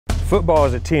Football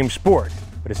is a team sport,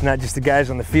 but it's not just the guys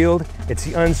on the field, it's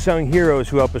the unsung heroes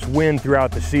who help us win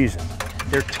throughout the season.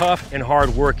 They're tough and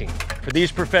hardworking. For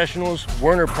these professionals,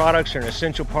 Werner products are an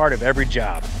essential part of every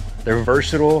job. They're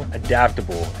versatile,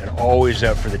 adaptable, and always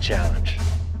up for the challenge.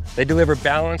 They deliver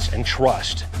balance and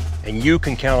trust, and you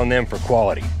can count on them for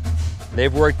quality.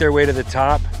 They've worked their way to the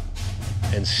top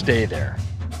and stay there.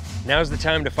 Now's the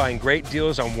time to find great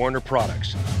deals on Werner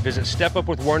products. Visit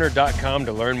stepupwithwerner.com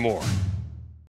to learn more.